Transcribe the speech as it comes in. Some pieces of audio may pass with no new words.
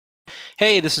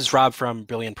Hey, this is Rob from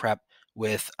Brilliant Prep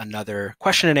with another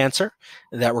question and answer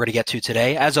that we're going to get to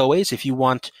today. As always, if you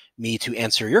want me to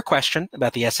answer your question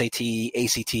about the SAT,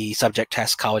 ACT, subject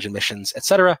tests, college admissions,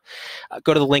 etc.,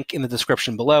 go to the link in the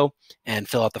description below and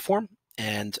fill out the form,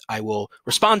 and I will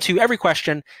respond to every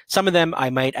question. Some of them I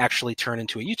might actually turn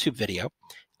into a YouTube video.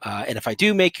 And if I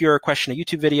do make your question a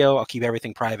YouTube video, I'll keep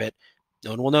everything private. No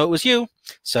one will know it was you,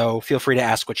 so feel free to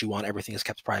ask what you want. Everything is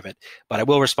kept private, but I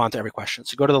will respond to every question.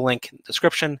 So go to the link in the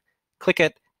description, click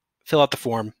it, fill out the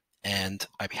form, and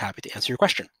I'd be happy to answer your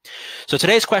question. So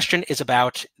today's question is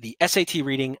about the SAT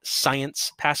reading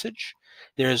science passage.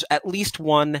 There's at least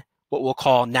one what we'll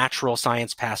call natural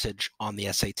science passage on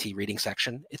the SAT reading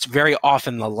section. It's very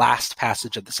often the last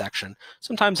passage of the section.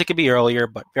 Sometimes it could be earlier,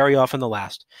 but very often the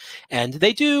last. And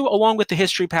they do, along with the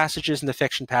history passages and the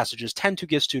fiction passages, tend to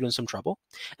give students some trouble.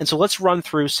 And so let's run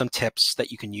through some tips that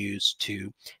you can use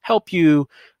to help you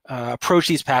approach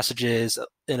these passages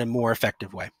in a more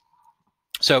effective way.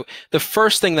 So the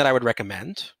first thing that I would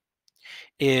recommend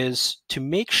is to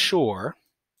make sure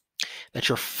that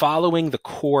you're following the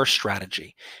core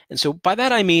strategy. And so by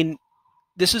that, I mean,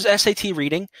 this is SAT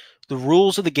reading. The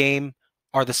rules of the game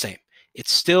are the same.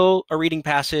 It's still a reading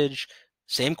passage,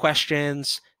 same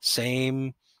questions,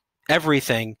 same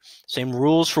everything, same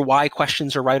rules for why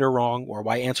questions are right or wrong, or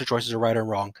why answer choices are right or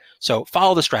wrong. So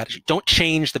follow the strategy. Don't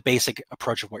change the basic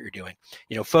approach of what you're doing.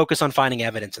 Focus on finding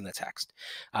evidence in the text.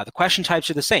 The question types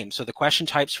are the same. So the question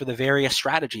types for the various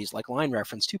strategies, like line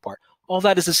reference, two-part, all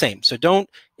that is the same. So don't,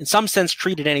 in some sense,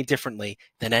 treat it any differently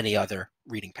than any other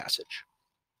reading passage.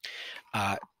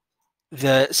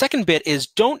 The second bit is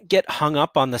don't get hung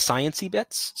up on the sciencey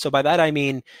bits. So by that, I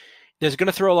mean, there's going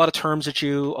to throw a lot of terms at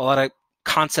you, a lot of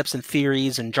concepts and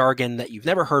theories and jargon that you've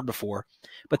never heard before.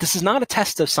 But this is not a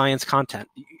test of science content.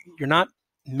 You're not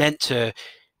meant to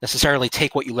necessarily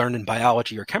take what you learned in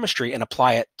biology or chemistry and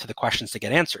apply it to the questions to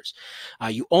get answers.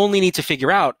 You only need to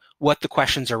figure out what the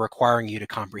questions are requiring you to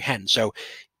comprehend. So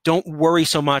don't worry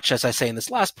so much, as I say in this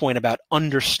last point, about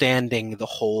understanding the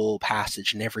whole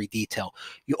passage in every detail.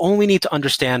 You only need to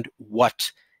understand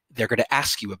what they're going to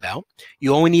ask you about.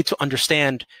 You only need to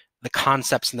understand the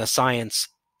concepts and the science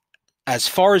as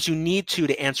far as you need to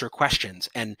answer questions.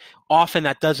 And often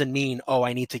that doesn't mean, oh,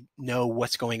 I need to know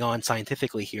what's going on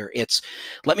scientifically here. It's,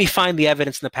 let me find the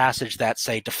evidence in the passage that,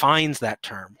 say, defines that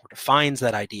term or defines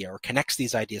that idea or connects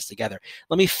these ideas together.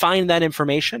 Let me find that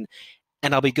information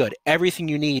and I'll be good. Everything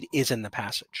you need is in the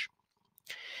passage.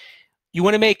 You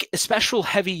want to make especially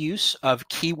heavy use of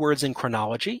keywords in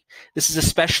chronology. This is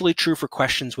especially true for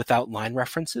questions without line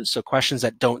references, so questions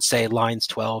that don't say lines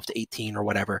 12 to 18 or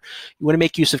whatever. You want to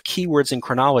make use of keywords in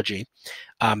chronology.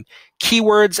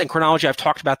 Keywords and chronology, I've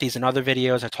talked about these in other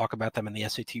videos. I talk about them in the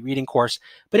SAT reading course.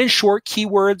 But in short,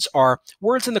 keywords are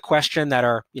words in the question that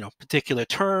are, particular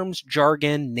terms,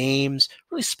 jargon, names,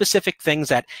 really specific things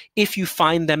that if you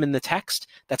find them in the text,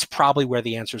 that's probably where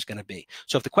the answer is going to be.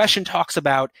 So if the question talks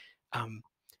about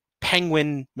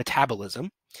penguin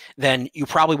metabolism, then you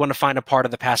probably want to find a part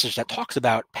of the passage that talks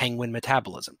about penguin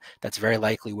metabolism. That's very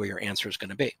likely where your answer is going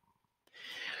to be.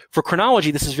 For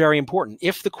chronology, this is very important.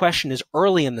 If the question is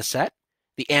early in the set,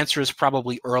 the answer is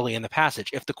probably early in the passage.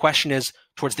 If the question is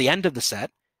towards the end of the set,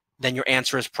 then your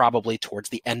answer is probably towards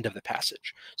the end of the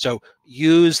passage. So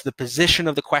use the position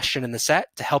of the question in the set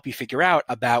to help you figure out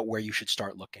about where you should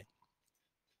start looking.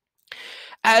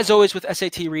 As always with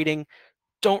SAT reading,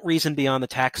 don't reason beyond the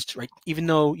text, right? Even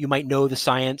though you might know the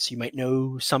science, you might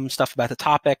know some stuff about the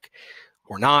topic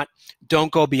or not,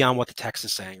 don't go beyond what the text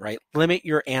is saying, right? Limit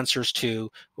your answers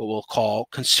to what we'll call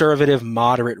conservative,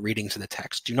 moderate readings of the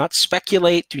text. Do not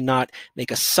speculate, do not make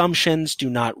assumptions, do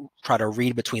not try to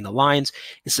read between the lines.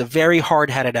 It's a very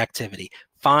hard-headed activity.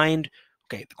 Find,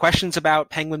 okay, the questions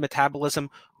about penguin metabolism,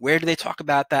 where do they talk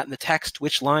about that in the text?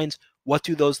 Which lines? What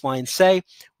do those lines say?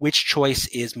 Which choice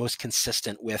is most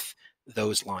consistent with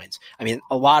those lines? I mean,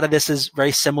 a lot of this is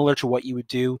very similar to what you would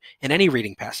do in any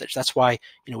reading passage. That's why,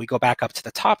 we go back up to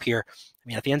the top here. I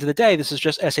mean, at the end of the day, this is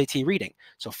just SAT reading.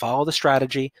 So follow the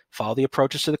strategy, follow the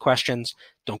approaches to the questions.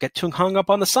 Don't get too hung up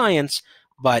on the science,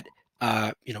 but,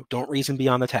 don't reason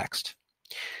beyond the text.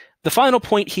 The final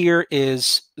point here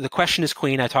is the question is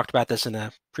queen. I talked about this in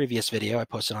a previous video I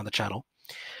posted on the channel.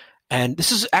 And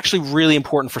this is actually really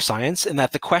important for science in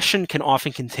that the question can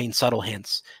often contain subtle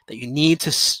hints that you need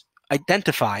to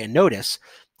identify and notice,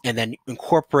 and then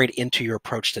incorporate into your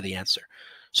approach to the answer.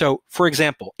 So, for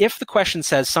example, if the question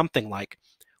says something like,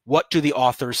 what do the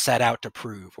authors set out to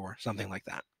prove, or something like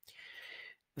that,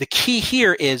 the key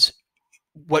here is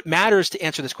what matters to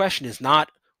answer this question is not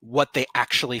what they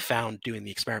actually found doing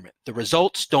the experiment. The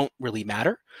results don't really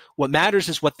matter. What matters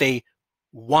is what they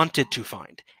wanted to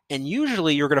find. And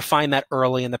usually you're going to find that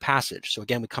early in the passage. So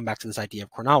again, we come back to this idea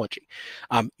of chronology.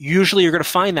 Usually you're going to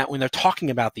find that when they're talking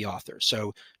about the author.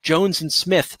 So Jones and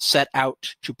Smith set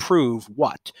out to prove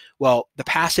what? Well, the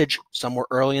passage, somewhere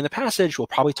early in the passage, will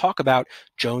probably talk about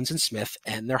Jones and Smith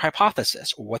and their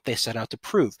hypothesis, or what they set out to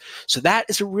prove. So that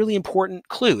is a really important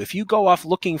clue. If you go off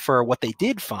looking for what they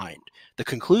did find, the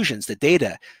conclusions, the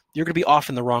data, you're going to be off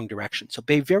in the wrong direction. So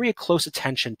pay very close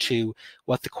attention to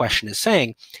what the question is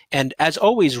saying. And as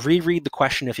always, reread the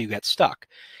question if you get stuck.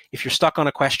 If you're stuck on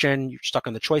a question, you're stuck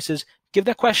on the choices, give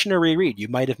that question a reread. You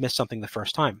might have missed something the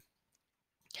first time.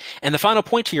 And the final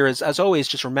point here is, as always,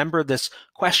 just remember this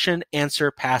question,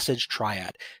 answer, passage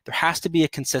triad. There has to be a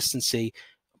consistency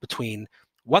between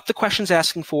what the question's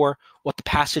asking for, what the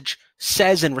passage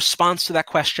says in response to that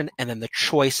question, and then the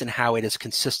choice and how it is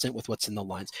consistent with what's in the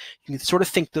lines. You can sort of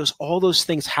think all those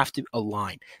things have to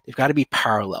align. They've got to be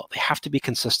parallel. They have to be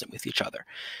consistent with each other.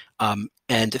 And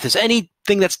if there's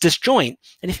anything that's disjoint,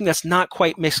 anything that's not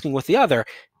quite mixing with the other,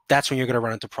 that's when you're going to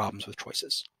run into problems with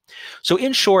choices. So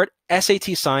in short,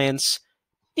 SAT science,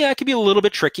 yeah, it can be a little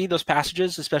bit tricky, those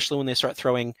passages, especially when they start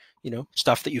throwing,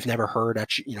 stuff that you've never heard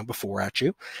at you, before at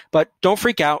you. But don't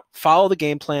freak out. Follow the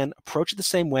game plan. Approach it the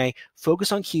same way.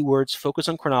 Focus on keywords. Focus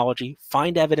on chronology.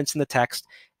 Find evidence in the text,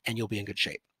 and you'll be in good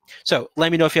shape. So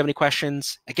let me know if you have any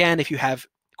questions. Again, if you have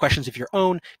questions of your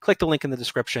own, click the link in the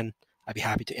description. I'd be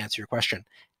happy to answer your question,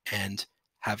 and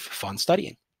have fun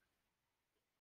studying.